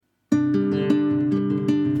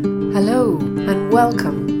Hello and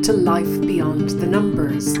welcome to Life Beyond the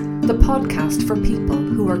Numbers, the podcast for people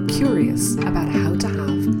who are curious about how to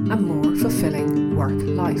have a more fulfilling work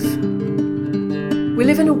life. We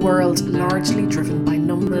live in a world largely driven by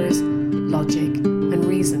numbers, logic and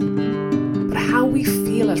reason. But how we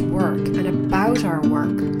feel at work and about our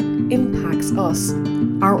work impacts us,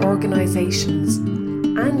 our organisations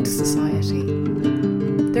and society.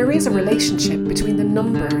 There is a relationship between the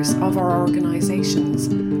numbers of our organisations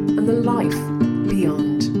and the life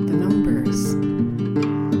beyond the numbers.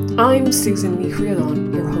 I'm Susan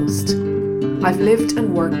Nichrialon, your host. I've lived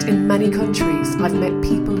and worked in many countries. I've met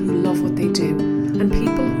people who love what they do and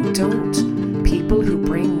people who don't, people who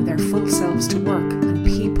bring their full selves to work and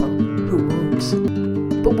people who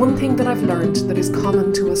won't. But one thing that I've learned that is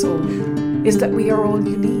common to us all is that we are all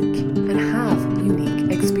unique and have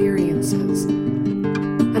unique experiences.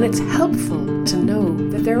 And it's helpful to know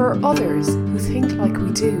that there are others who think like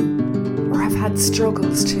we do, or have had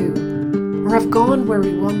struggles too, or have gone where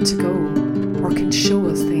we want to go, or can show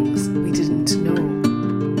us things we didn't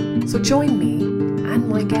know. So join me and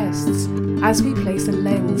my guests as we place a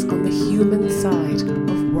lens on the human side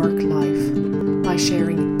of work life by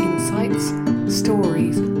sharing insights,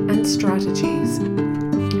 stories, and strategies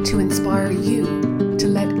to inspire you to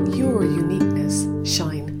let your uniqueness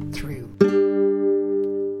shine through.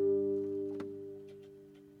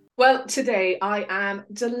 Well, today I am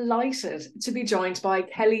delighted to be joined by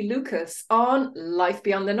Kellie Lucas on Life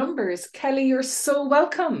Beyond the Numbers. Kellie, you're so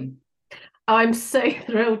welcome. I'm so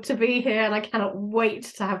thrilled to be here and I cannot wait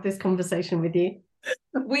to have this conversation with you.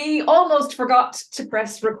 We almost forgot to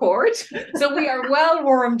press record, so we are well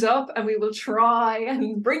warmed up and we will try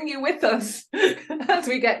and bring you with us as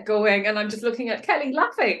we get going. And I'm just looking at Kellie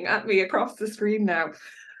laughing at me across the screen now.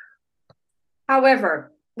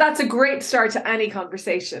 However, that's a great start to any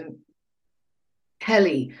conversation.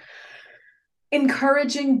 Kellie,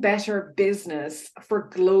 encouraging better business for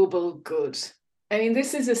global good. I mean,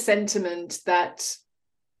 this is a sentiment that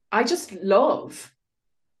I just love.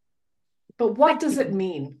 But what does it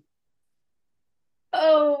mean?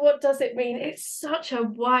 Oh, what does it mean? It's such a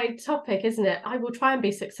wide topic, isn't it? I will try and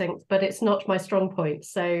be succinct, but it's not my strong point.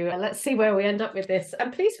 So let's see where we end up with this.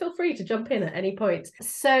 And please feel free to jump in at any point.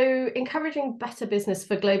 So encouraging better business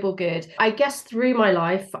for global good. I guess through my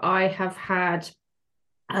life, I have had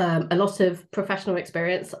a lot of professional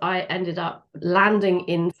experience. I ended up landing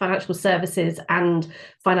in financial services and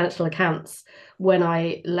financial accounts when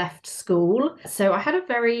I left school. So I had a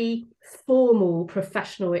very formal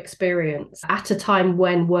professional experience at a time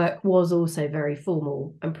when work was also very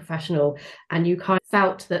formal and professional. And you kind of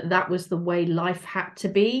felt that that was the way life had to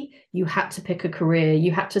be. You had to pick a career.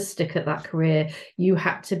 You had to stick at that career. You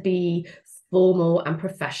had to be formal and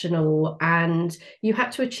professional, and you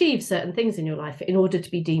had to achieve certain things in your life in order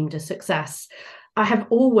to be deemed a success. I have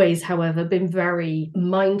always, however, been very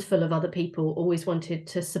mindful of other people, always wanted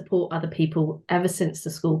to support other people ever since the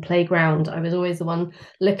school playground. I was always the one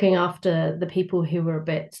looking after the people who were a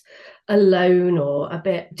bit alone or a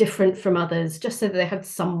bit different from others, just so that they had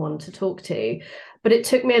someone to talk to. But it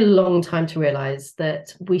took me a long time to realize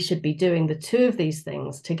that we should be doing the two of these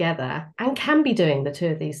things together and can be doing the two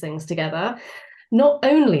of these things together. Not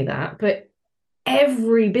only that, but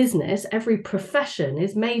every business, every profession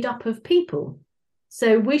is made up of people.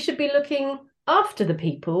 So we should be looking after the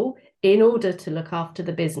people in order to look after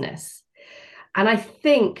the business. And I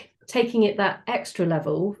think taking it that extra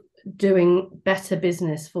level, doing better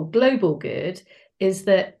business for global good, is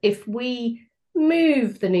that if we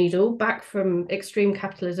move the needle back from extreme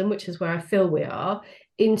capitalism, which is where I feel we are,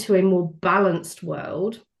 into a more balanced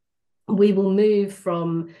world, we will move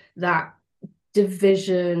from that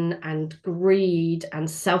division and greed and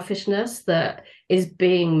selfishness that is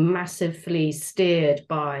being massively steered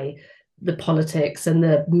by the politics and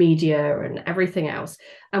the media and everything else.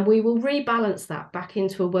 And we will rebalance that back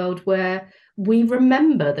into a world where we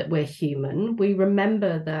remember that we're human. We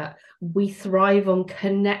remember that we thrive on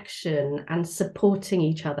connection and supporting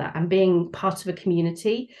each other and being part of a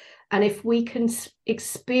community. And if we can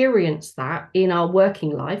experience that in our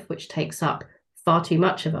working life, which takes up far too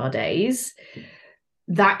much of our days,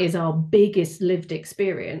 that is our biggest lived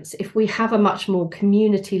experience. If we have a much more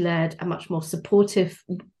community-led, a much more supportive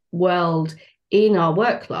world in our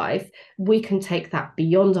work life, we can take that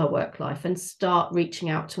beyond our work life and start reaching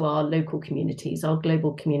out to our local communities, our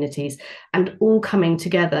global communities, and all coming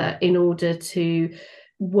together in order to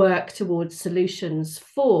work towards solutions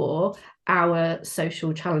for our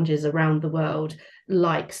social challenges around the world,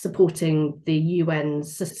 like supporting the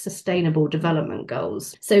UN's Sustainable Development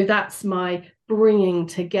Goals. So that's my bringing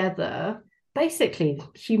together basically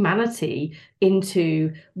humanity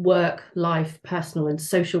into work, life, personal and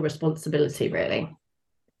social responsibility, really.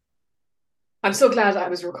 I'm so glad I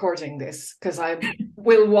was recording this because I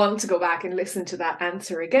will want to go back and listen to that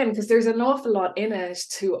answer again, because there's an awful lot in it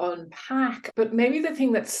to unpack. But maybe the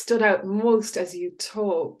thing that stood out most as you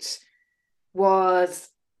talked was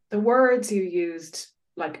the words you used,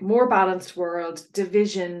 like more balanced world,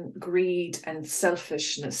 division, greed, and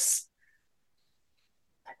selfishness.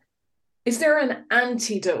 Is there an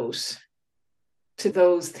antidote to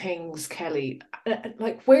those things, Kellie?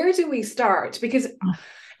 Like, where do we start? Because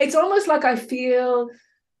it's almost like I feel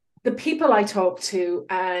the people I talk to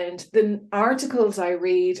and the articles I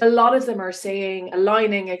read, a lot of them are saying,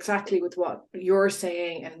 aligning exactly with what you're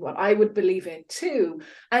saying and what I would believe in too.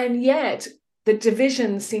 And yet the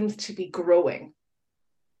division seems to be growing.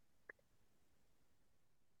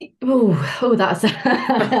 Oh, that's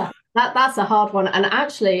that's a hard one. And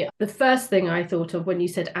actually, the first thing I thought of when you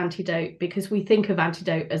said antidote, because we think of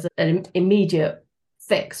antidote as an immediate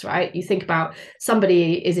fix, right? You think about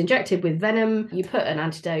somebody is injected with venom, you put an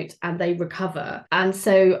antidote and they recover. And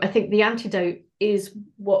so I think the antidote is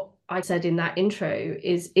what I said in that intro,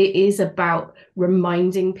 is it is about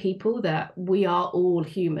reminding people that we are all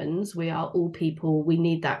humans, we are all people, we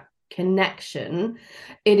need that connection.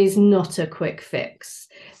 It is not a quick fix.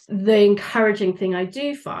 The encouraging thing I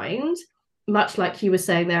do find, much like you were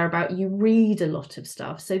saying there about you read a lot of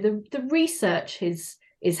stuff, so the research is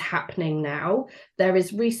happening now. There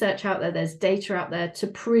is research out there, there's data out there to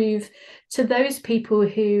prove to those people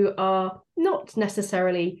who are not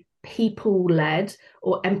necessarily people-led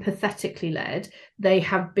or empathetically led, they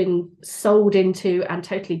have been sold into and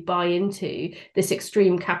totally buy into this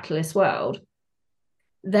extreme capitalist world.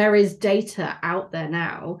 There is data out there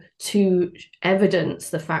now to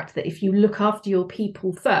evidence the fact that if you look after your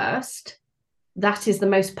people first, that is the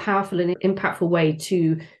most powerful and impactful way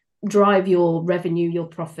to drive your revenue, your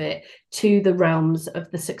profit to the realms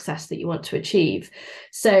of the success that you want to achieve.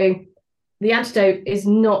 So the antidote is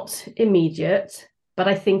not immediate, but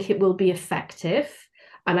I think it will be effective.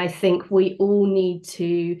 And I think we all need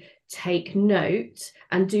to take note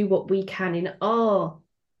and do what we can in our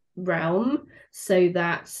realm so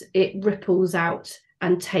that it ripples out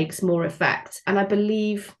and takes more effect. And I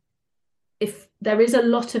believe if there is a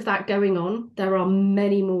lot of that going on, there are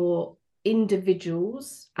many more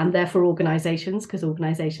individuals and therefore organizations, because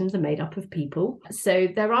organizations are made up of people. So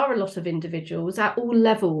there are a lot of individuals at all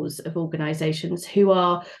levels of organizations who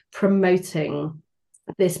are promoting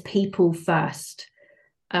this people first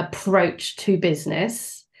approach to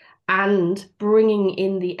business and bringing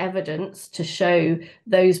in the evidence to show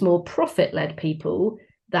those more profit-led people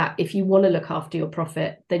that if you want to look after your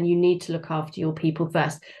profit, then you need to look after your people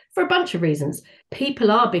first, for a bunch of reasons. People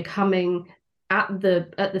are becoming, at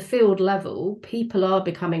the field level, people are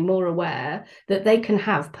becoming more aware that they can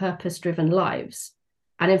have purpose-driven lives.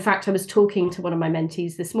 And in fact, I was talking to one of my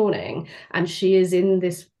mentees this morning, and she is in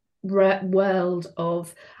this world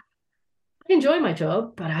of, I enjoy my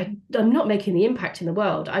job, but I'm not making the impact in the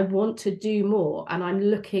world. I want to do more. And I'm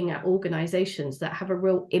looking at organizations that have a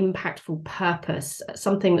real impactful purpose,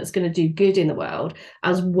 something that's going to do good in the world,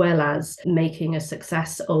 as well as making a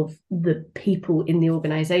success of the people in the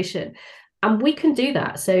organization. And we can do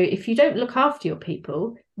that. So if you don't look after your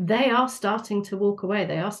people, they are starting to walk away.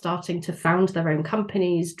 They are starting to found their own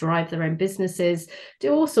companies, drive their own businesses,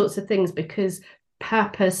 do all sorts of things, because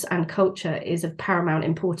purpose and culture is of paramount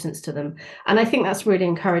importance to them. And I think that's really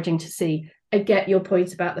encouraging to see. I get your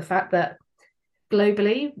point about the fact that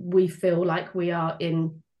globally we feel like we are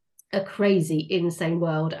in a crazy, insane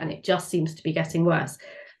world, and it just seems to be getting worse.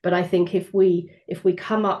 But I think if we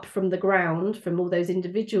come up from the ground, from all those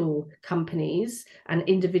individual companies and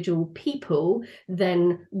individual people,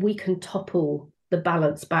 then we can topple the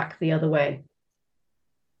balance back the other way.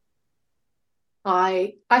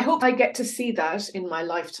 I hope I get to see that in my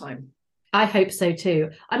lifetime. I hope so too.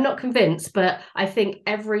 I'm not convinced, but I think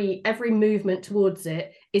every movement towards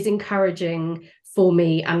it is encouraging for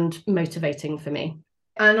me and motivating for me.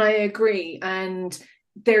 And I agree. And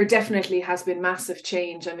there definitely has been massive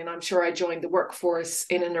change. I mean, I'm sure I joined the workforce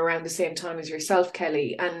in and around the same time as yourself,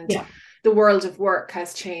 Kellie, and the world of work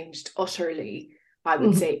has changed utterly, I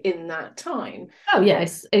would say, in that time. Oh,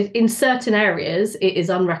 yes. In certain areas, it is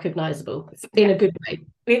unrecognizable in a good way.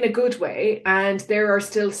 In a good way. And there are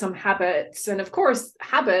still some habits. And of course,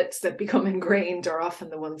 habits that become ingrained are often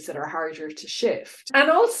the ones that are harder to shift.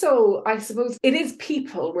 And also, I suppose it is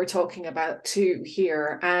people we're talking about too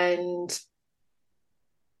here. And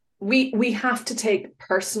we have to take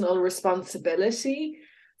personal responsibility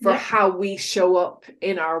for how we show up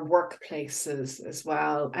in our workplaces as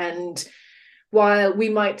well. And while we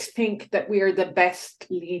might think that we are the best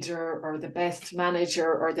leader or the best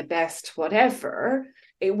manager or the best whatever,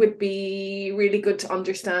 it would be really good to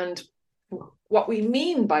understand what we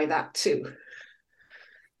mean by that too.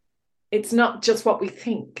 It's not just what we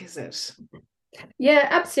think, is it? Yeah,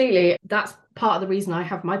 absolutely. That's part of the reason I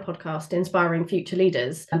have my podcast, Inspiring Future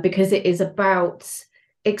Leaders, because it is about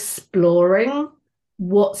exploring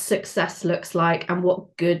what success looks like and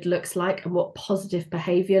what good looks like and what positive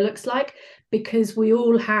behavior looks like, because we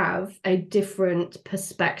all have a different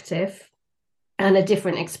perspective and a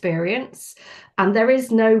different experience. And there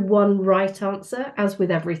is no one right answer, as with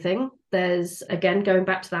everything. There's, again, going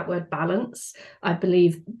back to that word balance, I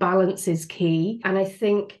believe balance is key. And I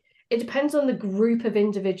think it depends on the group of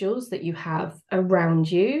individuals that you have around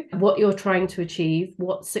you, what you're trying to achieve,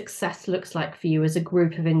 what success looks like for you as a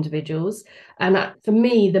group of individuals. And for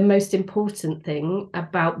me, the most important thing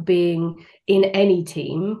about being in any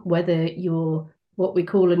team, whether you're what we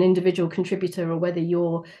call an individual contributor or whether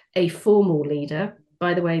you're a formal leader,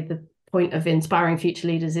 by the way, the point of Inspiring Future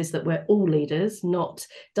Leaders is that we're all leaders,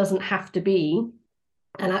 doesn't have to be,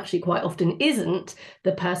 and actually quite often isn't,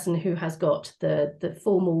 the person who has got the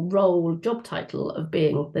formal role, job title of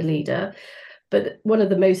being the leader. But one of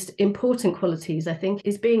the most important qualities, I think,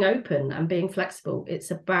 is being open and being flexible.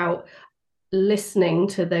 It's about listening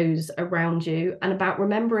to those around you and about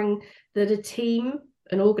remembering that a team,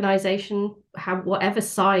 an organization, whatever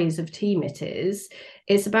size of team it is,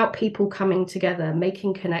 it's about people coming together,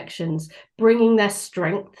 making connections, bringing their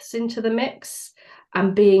strengths into the mix,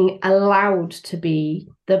 and being allowed to be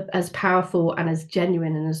as powerful and as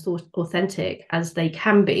genuine and as authentic as they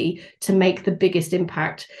can be to make the biggest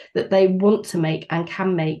impact that they want to make and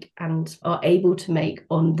can make and are able to make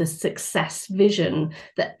on the success vision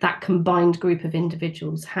that that combined group of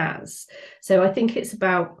individuals has. So I think it's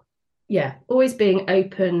about, always being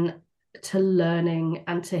open to learning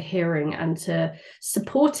and to hearing and to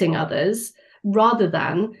supporting others, rather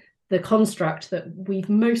than the construct that we've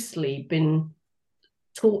mostly been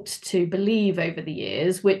taught to believe over the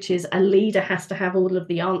years, which is a leader has to have all of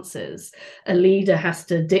the answers. A leader has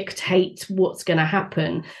to dictate what's going to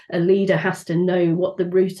happen. A leader has to know what the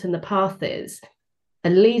route and the path is. A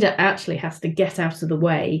leader actually has to get out of the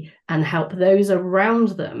way and help those around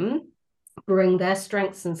them bring their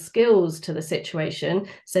strengths and skills to the situation,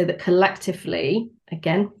 so that collectively,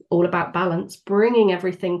 again, all about balance, bringing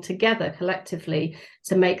everything together collectively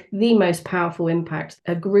to make the most powerful impact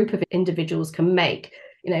a group of individuals can make.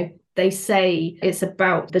 They say it's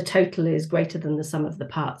about the total is greater than the sum of the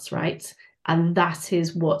parts, right? And that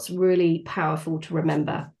is what's really powerful to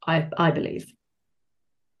remember, I believe.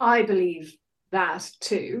 I believe that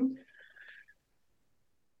too.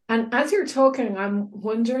 And as you're talking, I'm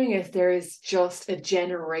wondering if there is just a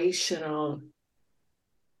generational,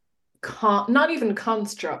 not even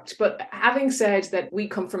construct, but having said that we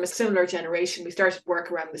come from a similar generation, we started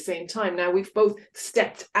work around the same time. Now we've both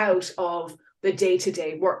stepped out of the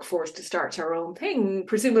day-to-day workforce to start our own thing,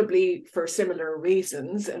 presumably for similar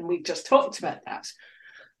reasons. And we just talked about that.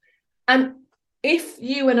 And if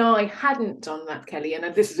you and I hadn't done that, Kellie,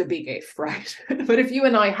 and this is a big if, right? But if you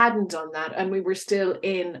and I hadn't done that and we were still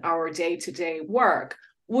in our day-to-day work,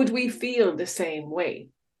 would we feel the same way?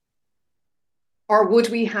 Or would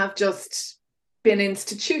we have just been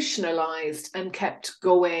institutionalized and kept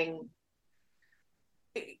going?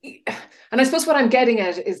 And I suppose what I'm getting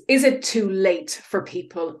at is it too late for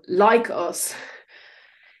people like us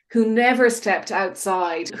who never stepped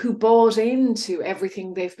outside, who bought into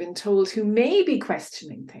everything they've been told, who may be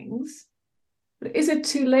questioning things? But is it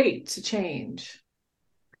too late to change?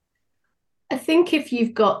 I think if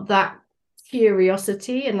you've got that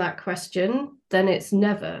curiosity and that question, then it's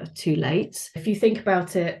never too late. If you think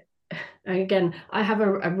about it, again, I have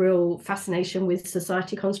a real fascination with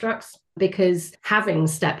society constructs, because having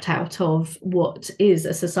stepped out of what is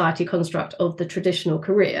a society construct of the traditional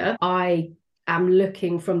career, I am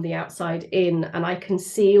looking from the outside in, and I can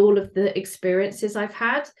see all of the experiences I've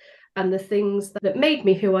had and the things that made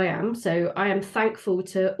me who I am. So I am thankful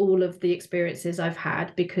to all of the experiences I've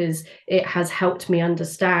had, because it has helped me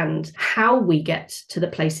understand how we get to the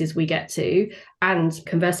places we get to, and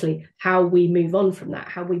conversely, how we move on from that,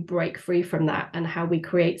 how we break free from that, and how we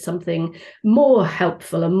create something more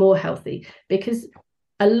helpful and more healthy. Because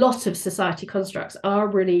a lot of society constructs are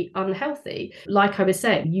really unhealthy. Like I was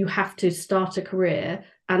saying, you have to start a career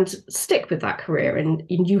and stick with that career, and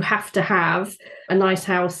you have to have a nice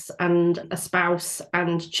house and a spouse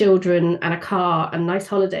and children and a car and nice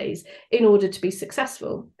holidays in order to be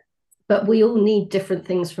successful. But we all need different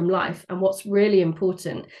things from life. And what's really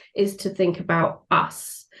important is to think about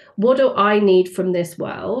us. What do I need from this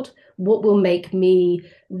world? what will make me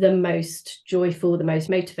the most joyful, the most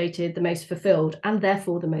motivated, the most fulfilled, and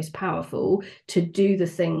therefore the most powerful to do the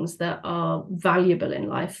things that are valuable in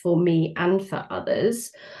life for me and for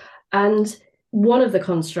others. And one of the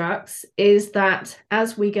constructs is that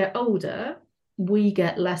as we get older, we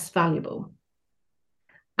get less valuable.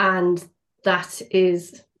 And that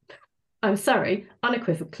is, I'm sorry,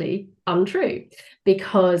 unequivocally untrue,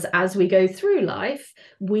 because as we go through life,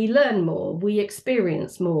 we learn more, we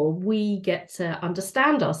experience more, we get to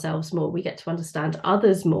understand ourselves more, we get to understand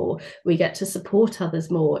others more, we get to support others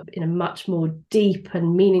more in a much more deep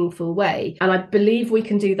and meaningful way. And I believe we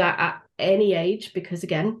can do that at any age, because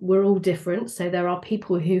again, we're all different. So there are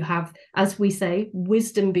people who have, as we say,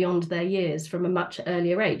 wisdom beyond their years from a much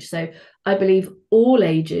earlier age. So I believe all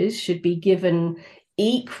ages should be given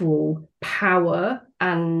equal power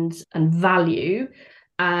and value.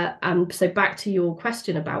 And so back to your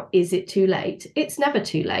question about, is it too late? It's never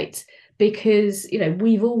too late, because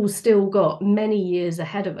we've all still got many years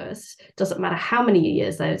ahead of us. Doesn't matter how many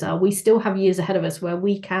years those are, we still have years ahead of us where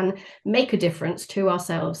we can make a difference to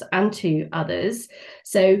ourselves and to others.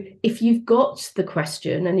 So if you've got the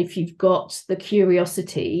question and if you've got the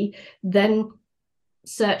curiosity, then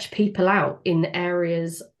search people out in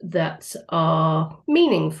areas that are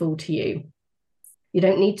meaningful to you. You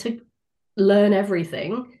don't need to learn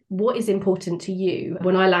everything. What is important to you?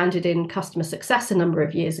 When I landed in customer success a number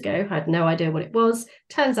of years ago, I had no idea what it was.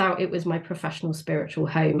 Turns out it was my professional spiritual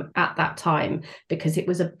home at that time, because it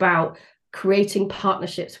was about creating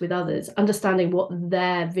partnerships with others, understanding what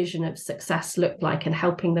their vision of success looked like and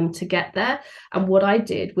helping them to get there. And what I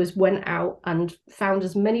did was went out and found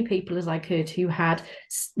as many people as I could who had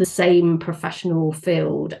the same professional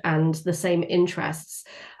field and the same interests,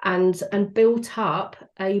 and built up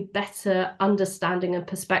a better understanding and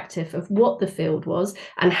perspective of what the field was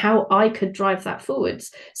and how I could drive that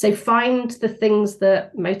forwards. So find the things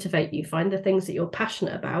that motivate you, find the things that you're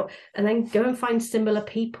passionate about, and then go and find similar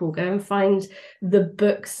people, go and find the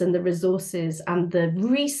books and the resources and the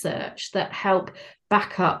research that help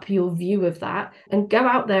back up your view of that, and go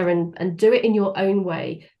out there and do it in your own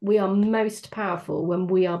way. We are most powerful when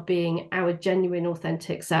we are being our genuine,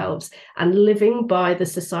 authentic selves, and living by the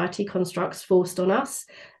society constructs forced on us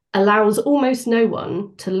allows almost no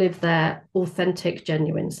one to live their authentic,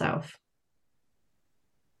 genuine self.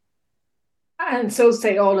 And so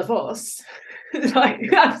say all of us.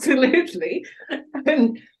 Like, absolutely.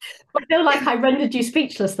 And I feel like I rendered you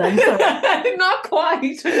speechless then. Not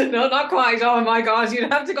quite. No, not quite. Oh my God,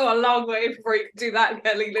 you'd have to go a long way before you could do that,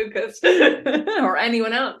 Kellie Lucas, or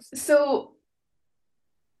anyone else. So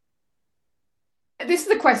this is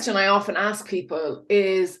the question I often ask people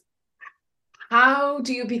is, how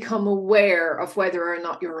do you become aware of whether or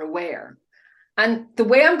not you're aware? And the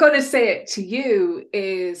way I'm going to say it to you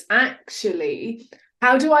is actually,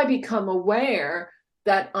 how do I become aware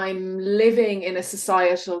that I'm living in a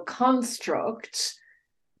societal construct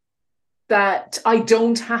that I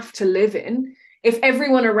don't have to live in if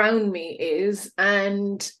everyone around me is,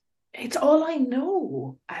 and it's all I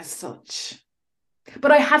know as such?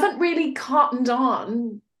 But I haven't really cottoned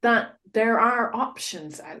on that there are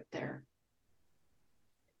options out there.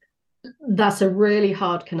 That's a really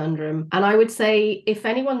hard conundrum. And I would say if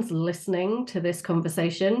anyone's listening to this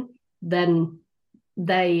conversation, then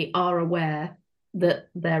they are aware that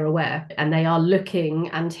they're aware, and they are looking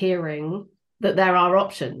and hearing that there are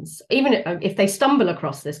options. Even if they stumble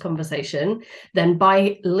across this conversation, then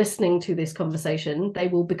by listening to this conversation, they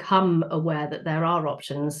will become aware that there are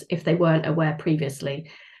options if they weren't aware previously.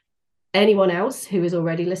 Anyone else who is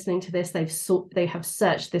already listening to this, they have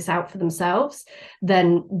searched this out for themselves,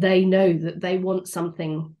 then they know that they want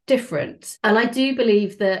something different. And I do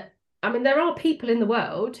believe that, there are people in the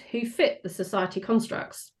world who fit the society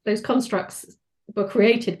constructs. Those constructs were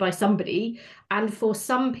created by somebody, and for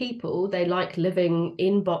some people, they like living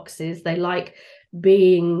in boxes, they like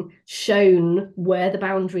being shown where the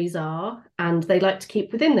boundaries are, and they like to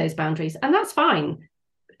keep within those boundaries, and that's fine.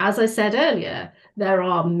 As I said earlier, there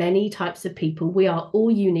are many types of people. We are all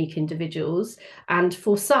unique individuals, and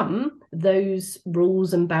for some, those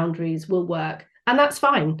rules and boundaries will work. And that's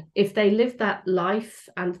fine. If they live that life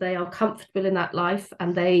and they are comfortable in that life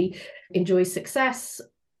and they enjoy success,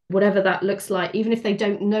 whatever that looks like, even if they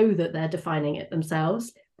don't know that they're defining it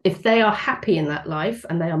themselves, if they are happy in that life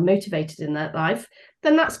and they are motivated in that life,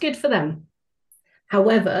 then that's good for them.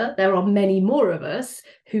 However, there are many more of us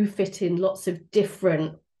who fit in lots of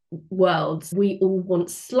different worlds. We all want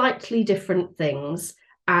slightly different things.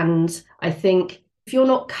 And I think if you're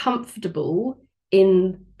not comfortable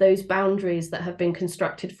in those boundaries that have been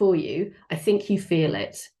constructed for you, I think you feel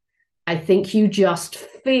it. I think you just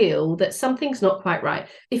feel that something's not quite right.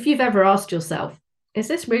 If you've ever asked yourself, is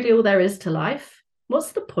this really all there is to life?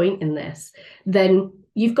 What's the point in this? Then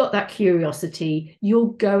you've got that curiosity.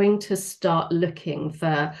 You're going to start looking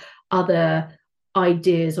for other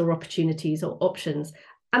ideas or opportunities or options.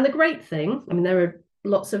 And the great thing, I mean, there are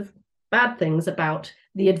lots of bad things about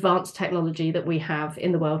the advanced technology that we have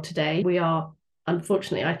in the world today. We are,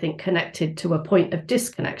 unfortunately, I think, connected to a point of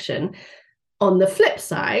disconnection. On the flip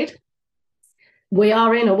side, we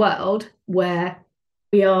are in a world where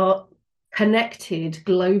we are connected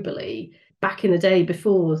globally. Back in the day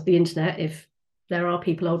before the internet, if there are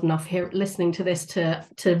people old enough here listening to this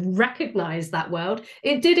to recognize that world,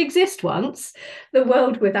 it did exist once, the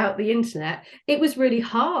world without the internet. It was really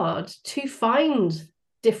hard to find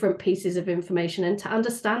different pieces of information and to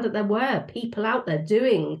understand that there were people out there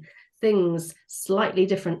doing things slightly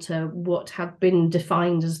different to what had been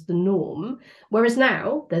defined as the norm. Whereas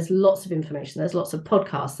now there's lots of information, there's lots of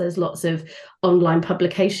podcasts, there's lots of online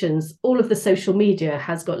publications. All of the social media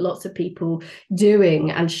has got lots of people doing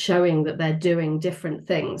and showing that they're doing different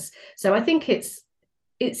things. So I think it's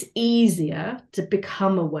easier to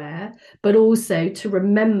become aware, but also to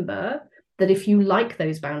remember that if you like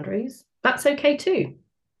those boundaries, that's okay too.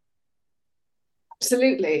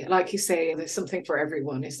 Absolutely. Like you say, there's something for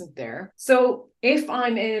everyone, isn't there? So if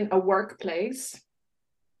I'm in a workplace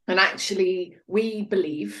and actually we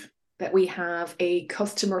believe that we have a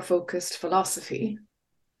customer-focused philosophy.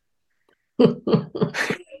 Oh,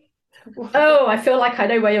 I feel like I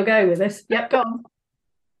know where you're going with this. Yep, go on.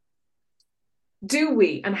 Do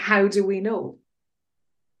we, and how do we know?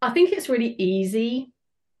 I think it's really easy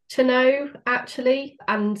to know, actually.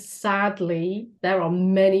 And sadly, there are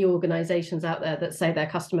many organizations out there that say they're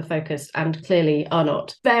customer focused and clearly are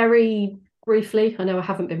not. Very briefly, I know I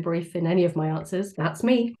haven't been brief in any of my answers. That's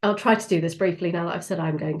me. I'll try to do this briefly now that I've said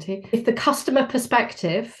I'm going to. If the customer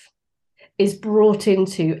perspective is brought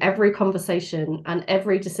into every conversation and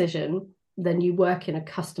every decision, then you work in a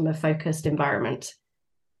customer focused environment.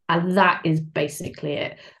 And that is basically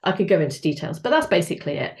it. I could go into details, but that's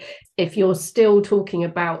basically it. If you're still talking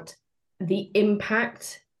about the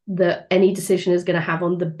impact that any decision is going to have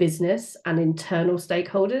on the business and internal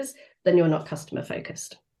stakeholders, then you're not customer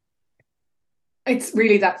focused. It's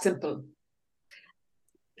really that simple.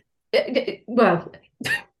 Well,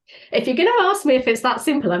 if you're going to ask me if it's that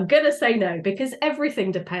simple, I'm going to say no, because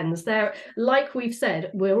everything depends. There, like we've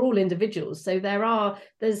said, we're all individuals. So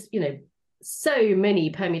there's so many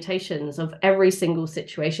permutations of every single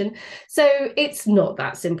situation. So it's not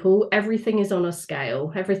that simple. Everything is on a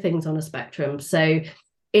scale. Everything's on a spectrum. So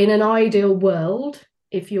in an ideal world,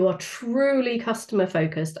 if you are truly customer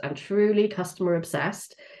focused and truly customer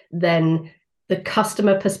obsessed, then the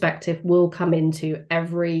customer perspective will come into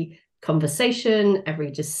every conversation, every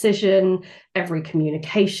decision, every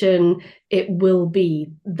communication. It will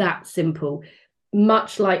be that simple.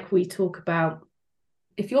 Much like we talk about,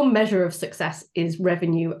 if your measure of success is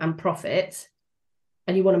revenue and profit,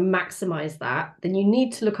 and you want to maximize that, then you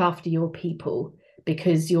need to look after your people,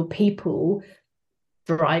 because your people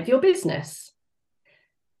drive your business.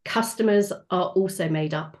 Customers are also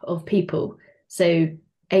made up of people. So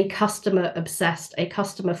a customer obsessed, a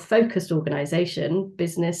customer focused organization,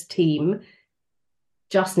 business team,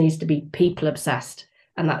 just needs to be people obsessed.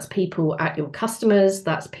 And that's people at your customers,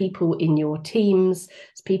 that's people in your teams,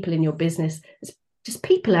 it's people in your business, it's just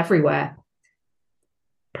people everywhere.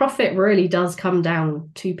 Profit really does come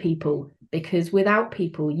down to people, because without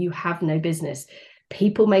people, you have no business.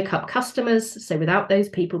 People make up customers. So without those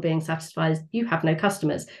people being satisfied, you have no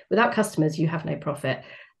customers. Without customers, you have no profit.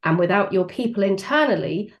 And without your people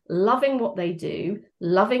internally loving what they do,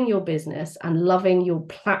 loving your business and loving your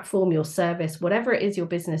platform, your service, whatever it is your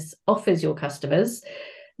business offers your customers,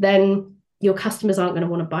 then your customers aren't going to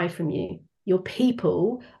want to buy from you. Your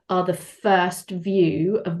people are the first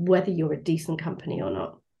view of whether you're a decent company or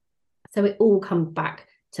not. So it all comes back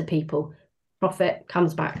to people. Profit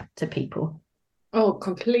comes back to people. Oh,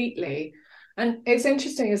 completely. And it's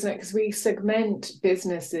interesting, isn't it? Because we segment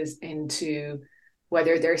businesses into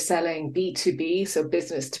whether they're selling B2B, so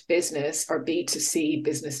business to business, or B2C,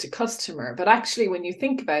 business to customer. But actually, when you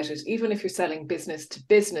think about it, even if you're selling business to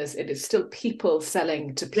business, it is still people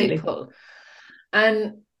selling to people. Really?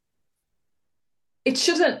 And it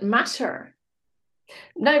shouldn't matter.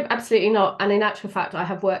 No, absolutely not. And in actual fact, I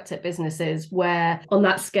have worked at businesses where on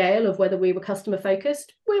that scale of whether we were customer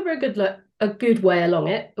focused, we were a good way along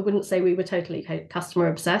it. I wouldn't say we were totally customer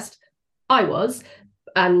obsessed. I was,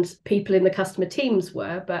 and people in the customer teams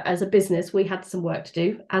were, but as a business, we had some work to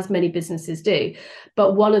do, as many businesses do.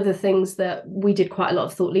 But one of the things that we did quite a lot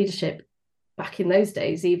of thought leadership back in those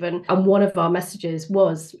days even. And one of our messages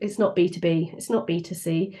was, it's not B2B, it's not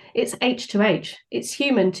B2C, it's H to H, it's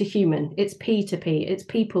human to human, it's P to P, it's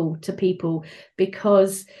people to people,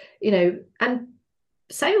 because, and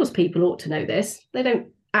salespeople ought to know this. They don't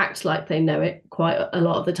act like they know it quite a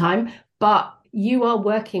lot of the time, but you are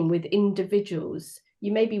working with individuals.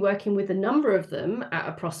 You may be working with a number of them at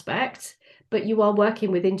a prospect, but you are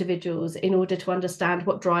working with individuals in order to understand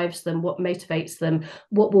what drives them, what motivates them,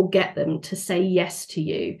 what will get them to say yes to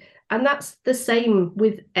you. And that's the same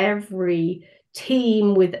with every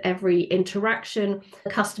team, with every interaction. The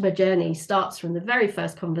customer journey starts from the very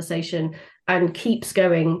first conversation and keeps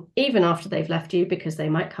going even after they've left you, because they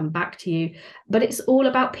might come back to you. But it's all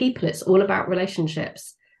about people. It's all about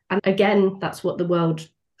relationships. And again, that's what the world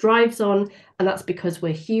drives on, and that's because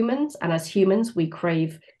we're humans, and as humans we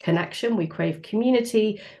crave connection, we crave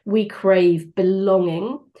community, we crave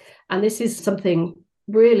belonging. And this is something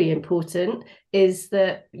really important, is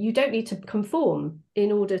that you don't need to conform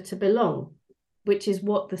in order to belong, which is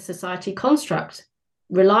what the society construct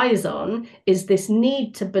relies on. Is this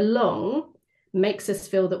need to belong makes us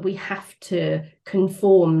feel that we have to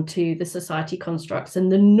conform to the society constructs and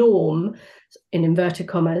the norm, in inverted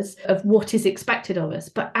commas, of what is expected of us.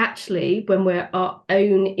 But actually, when we're our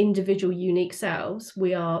own individual unique selves,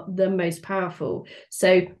 we are the most powerful.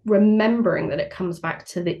 So remembering that it comes back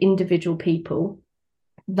to the individual people,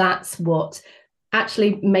 that's what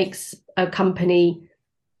actually makes a company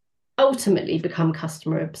ultimately become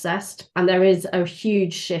customer obsessed. And there is a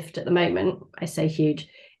huge shift at the moment, I say huge,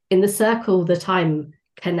 in the circle that I'm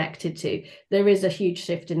connected to. There is a huge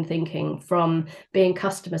shift in thinking from being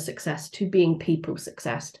customer success to being people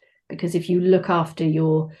success. Because if you look after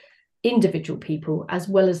your individual people as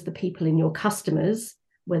well as the people in your customers,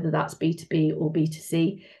 whether that's B2B or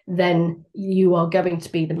B2C, then you are going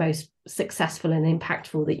to be the most successful and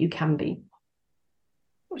impactful that you can be.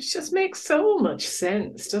 Which just makes so much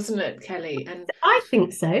sense, doesn't it, Kellie? And I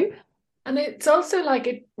think so. And it's also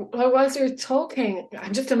like, as you're talking,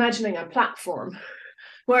 I'm just imagining a platform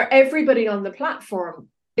where everybody on the platform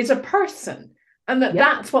is a person, and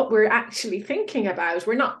that's what we're actually thinking about.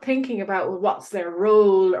 We're not thinking about what's their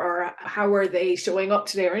role or how are they showing up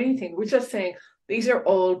today or anything. We're just saying these are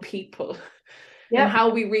all people, and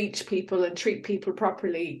how we reach people and treat people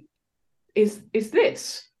properly is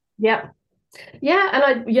this.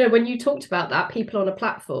 And when you talked about that, people on a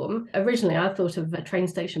platform, originally I thought of a train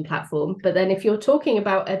station platform, but then if you're talking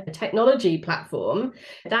about a technology platform,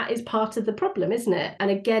 that is part of the problem, isn't it?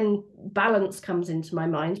 And again, balance comes into my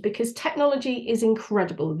mind, because technology is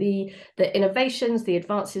incredible. The innovations, the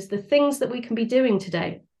advances, the things that we can be doing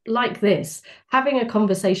today, like this, having a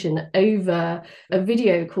conversation over a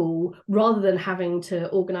video call rather than having to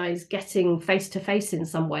organize getting face to face in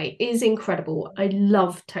some way, is incredible. I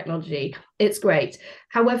love technology. It's great.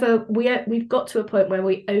 However, we've got to a point where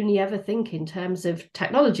we only ever think in terms of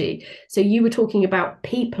technology. So you were talking about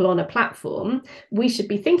people on a platform. We should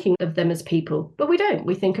be thinking of them as people, but we don't.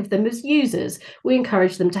 We think of them as users. We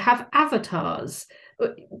encourage them to have avatars.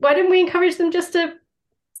 Why don't we encourage them just to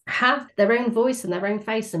have their own voice and their own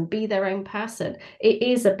face and be their own person? It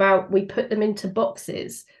is about, we put them into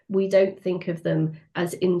boxes. We don't think of them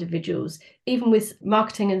as individuals. Even with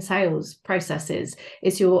marketing and sales processes,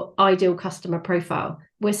 it's your ideal customer profile.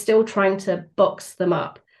 We're still trying to box them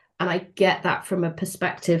up. And I get that from a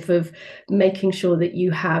perspective of making sure that you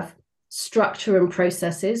have structure and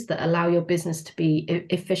processes that allow your business to be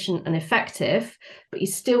efficient and effective, but you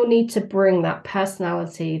still need to bring that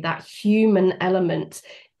personality, that human element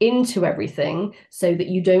into everything, so that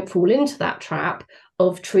you don't fall into that trap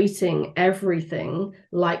of treating everything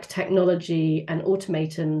like technology and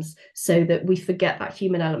automatons, so that we forget that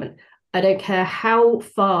human element. I don't care how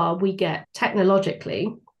far we get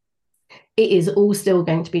technologically, it is all still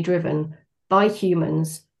going to be driven by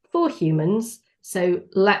humans for humans. So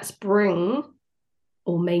let's bring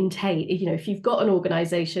or maintain, if you've got an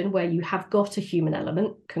organization where you have got a human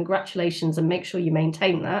element, congratulations, and make sure you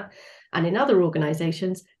maintain that. And in other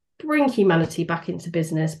organizations, bring humanity back into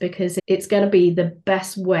business, because it's going to be the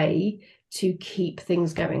best way to keep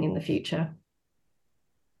things going in the future.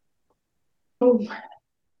 Oh,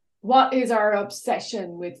 what is our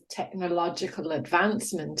obsession with technological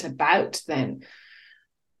advancement about then?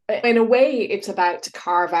 In a way, it's about to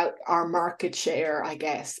carve out our market share, I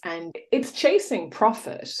guess, and it's chasing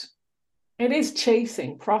profit. It is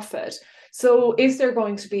chasing profit. So is there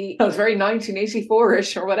going to be, it's very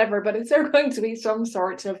 1984-ish or whatever, but is there going to be some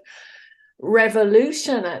sort of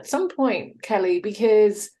revolution at some point, Kellie?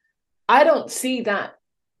 Because I don't see that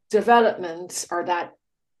development or that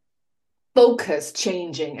focus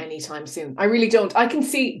changing anytime soon. I really don't. I can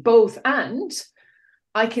see both, and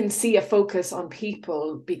I can see a focus on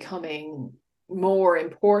people becoming more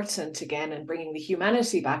important again and bringing the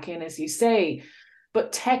humanity back in, as you say.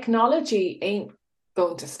 But technology ain't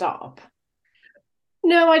going to stop.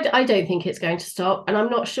 No, I don't think it's going to stop. And I'm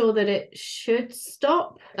not sure that it should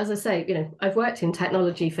stop. As I say, I've worked in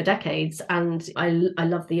technology for decades, and I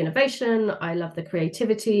love the innovation. I love the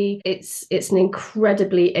creativity. It's an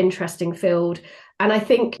incredibly interesting field. And I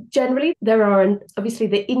think generally there are obviously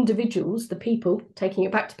the individuals, the people, taking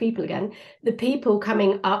it back to people again, the people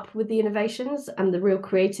coming up with the innovations and the real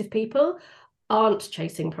creative people aren't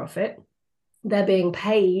chasing profit. They're being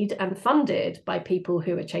paid and funded by people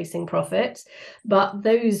who are chasing profit. But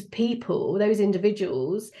those people, those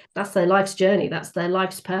individuals, that's their life's journey. That's their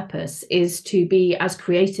life's purpose, is to be as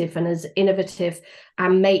creative and as innovative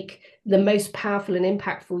and make the most powerful and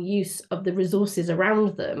impactful use of the resources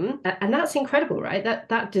around them. And that's incredible, right?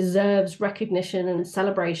 That deserves recognition and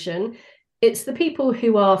celebration. It's the people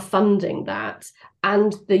who are funding that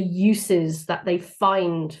and the uses that they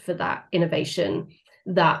find for that innovation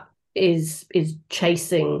that is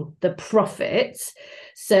chasing the profit.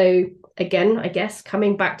 So again, I guess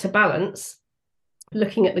coming back to balance,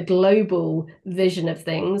 looking at the global vision of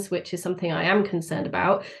things, which is something I am concerned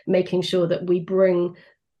about, making sure that we bring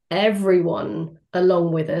everyone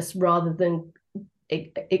along with us rather than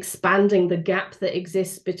expanding the gap that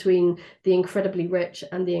exists between the incredibly rich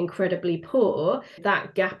and the incredibly poor.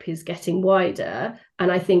 That gap is getting wider. And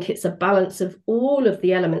I think it's a balance of all of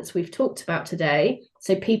the elements we've talked about today.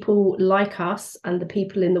 So people like us and the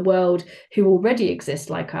people in the world who already exist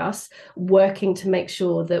like us, working to make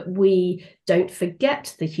sure that we don't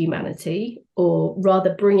forget the humanity, or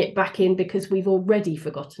rather bring it back in because we've already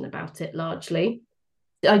forgotten about it largely.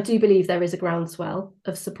 I do believe there is a groundswell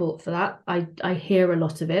of support for that. I hear a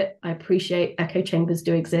lot of it. I appreciate echo chambers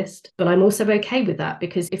do exist, but I'm also okay with that,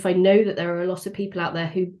 because if I know that there are a lot of people out there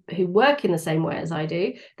who work in the same way as I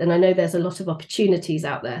do, then I know there's a lot of opportunities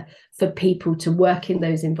out there for people to work in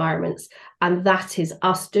those environments. And that is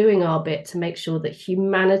us doing our bit to make sure that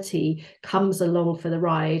humanity comes along for the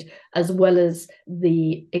ride, as well as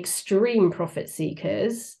the extreme profit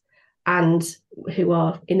seekers, and who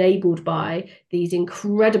are enabled by these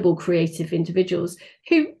incredible creative individuals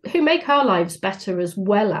who make our lives better, as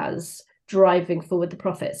well as driving forward the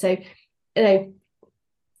profit. So,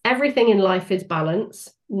 everything in life is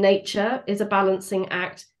balance. Nature is a balancing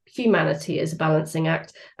act. Humanity is a balancing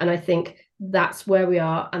act. And I think that's where we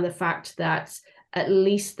are. And the fact that at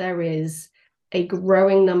least there is a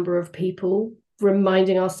growing number of people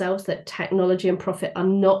reminding ourselves that technology and profit are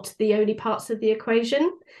not the only parts of the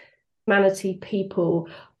equation. Humanity, people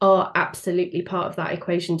are absolutely part of that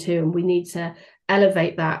equation too, and we need to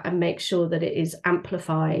elevate that and make sure that it is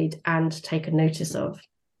amplified and taken notice of.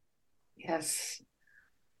 Yes.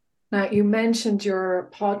 Now, you mentioned your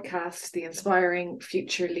podcast, the Inspiring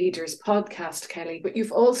Future Leaders podcast, Kellie, but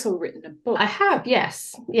you've also written a book. I have,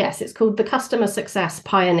 yes. It's called The Customer Success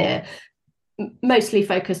Pioneer, mostly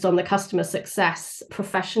focused on the customer success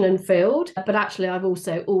profession and field. But actually, I've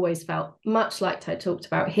also always felt, much like I talked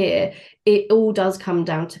about here, it all does come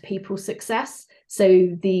down to people success. So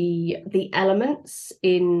the elements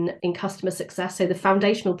in customer success, so the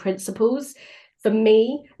foundational principles, for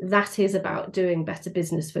me, that is about doing better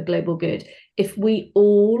business for global good. If we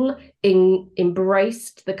all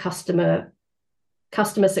embraced the customer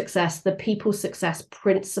success, the people success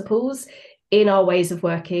principles in our ways of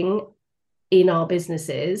working, in our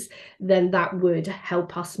businesses, then that would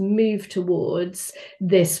help us move towards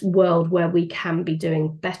this world where we can be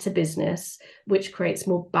doing better business, which creates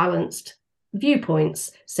more balanced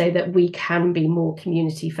viewpoints so that we can be more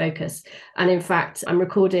community focused. And in fact, I'm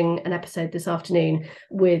recording an episode this afternoon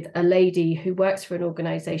with a lady who works for an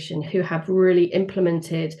organization who have really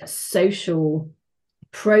implemented social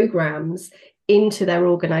programs into their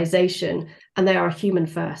organization, and they are a human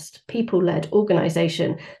first, people-led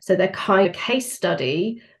organization. So they're kind of case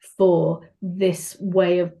study for this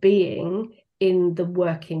way of being in the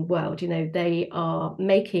working world. They are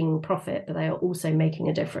making profit, but they are also making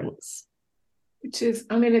a difference. Which is,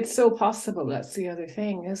 it's so possible. That's the other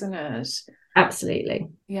thing, isn't it? Absolutely.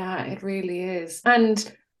 Yeah, it really is. And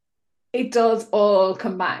it does all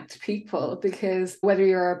come back to people, because whether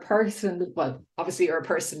you're a person, well, obviously you're a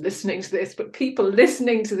person listening to this, but people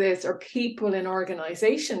listening to this or people in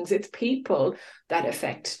organizations, it's people that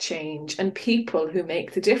affect change and people who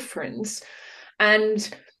make the difference.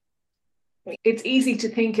 And it's easy to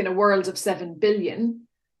think in a world of 7 billion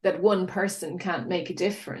that one person can't make a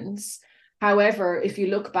difference. However, if you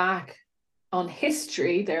look back on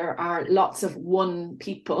history, there are lots of one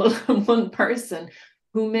people, one person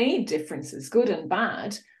who made differences, good and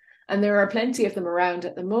bad. And there are plenty of them around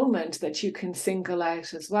at the moment that you can single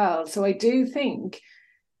out as well. So I do think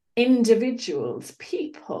individuals,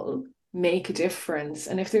 people make a difference.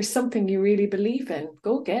 And if there's something you really believe in,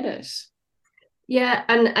 go get it. Yeah,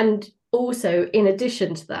 and also, in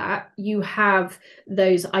addition to that, you have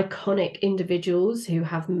those iconic individuals who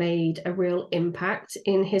have made a real impact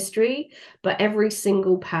in history, but every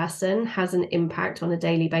single person has an impact on a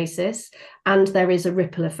daily basis, and there is a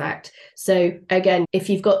ripple effect. So again, if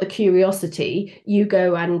you've got the curiosity, you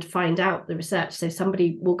go and find out the research. So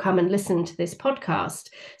somebody will come and listen to this podcast.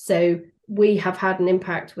 So we have had an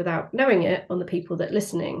impact without knowing it on the people that are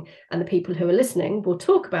listening, and the people who are listening will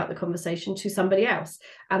talk about the conversation to somebody else,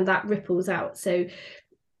 and that ripples out. So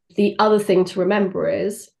the other thing to remember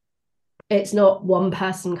is it's not one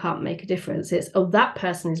person can't make a difference. It's, oh, that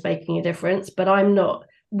person is making a difference, but I'm not.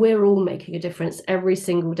 We're all making a difference every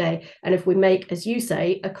single day. And if we make, as you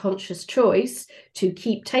say, a conscious choice to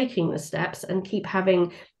keep taking the steps and keep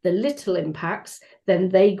having the little impacts, then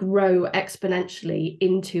they grow exponentially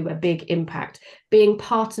into a big impact. Being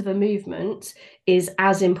part of a movement is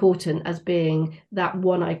as important as being that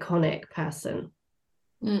one iconic person.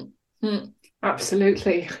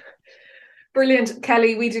 Absolutely. Brilliant,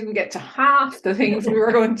 Kellie. We didn't get to half the things we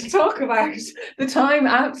were going to talk about. The time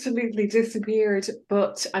absolutely disappeared,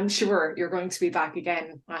 but I'm sure you're going to be back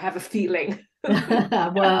again. I have a feeling.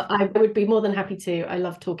 Well, I would be more than happy to. I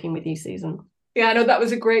love talking with you, Susan. Yeah, no, that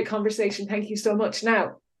was a great conversation. Thank you so much.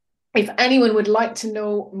 Now, if anyone would like to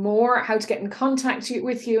know more, how to get in contact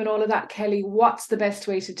with you and all of that, Kellie, what's the best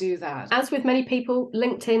way to do that? As with many people,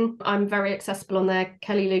 LinkedIn, I'm very accessible on there,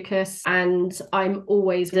 Kellie Lucas, and I'm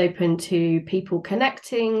always open to people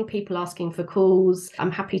connecting, people asking for calls. I'm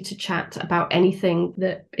happy to chat about anything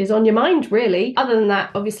that is on your mind, really. Other than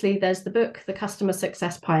that, obviously, there's the book, The Customer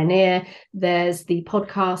Success Pioneer. There's the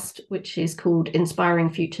podcast, which is called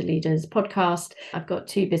Inspiring Future Leaders Podcast. I've got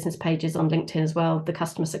 2 business pages on LinkedIn as well, The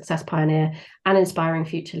Customer Success Pioneer and Inspiring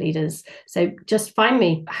Future Leaders. So just find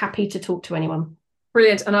me. Happy to talk to anyone.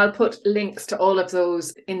 Brilliant. And I'll put links to all of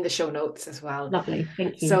those in the show notes as well. Lovely.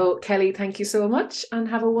 Thank you. So, Kellie, thank you so much and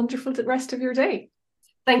have a wonderful rest of your day.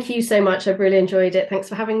 Thank you so much. I've really enjoyed it. Thanks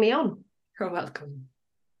for having me on. You're welcome.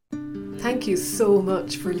 Thank you so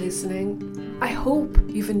much for listening. I hope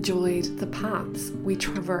you've enjoyed the paths we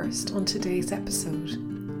traversed on today's episode.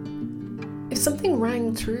 If something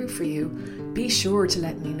rang true for you, be sure to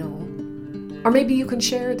let me know. Or maybe you can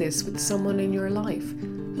share this with someone in your life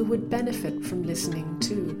who would benefit from listening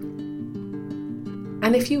too.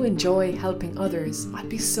 And if you enjoy helping others, I'd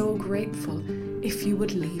be so grateful if you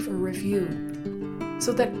would leave a review,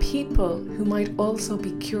 so that people who might also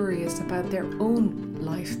be curious about their own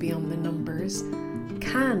life beyond the numbers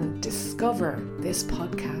can discover this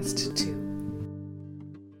podcast too.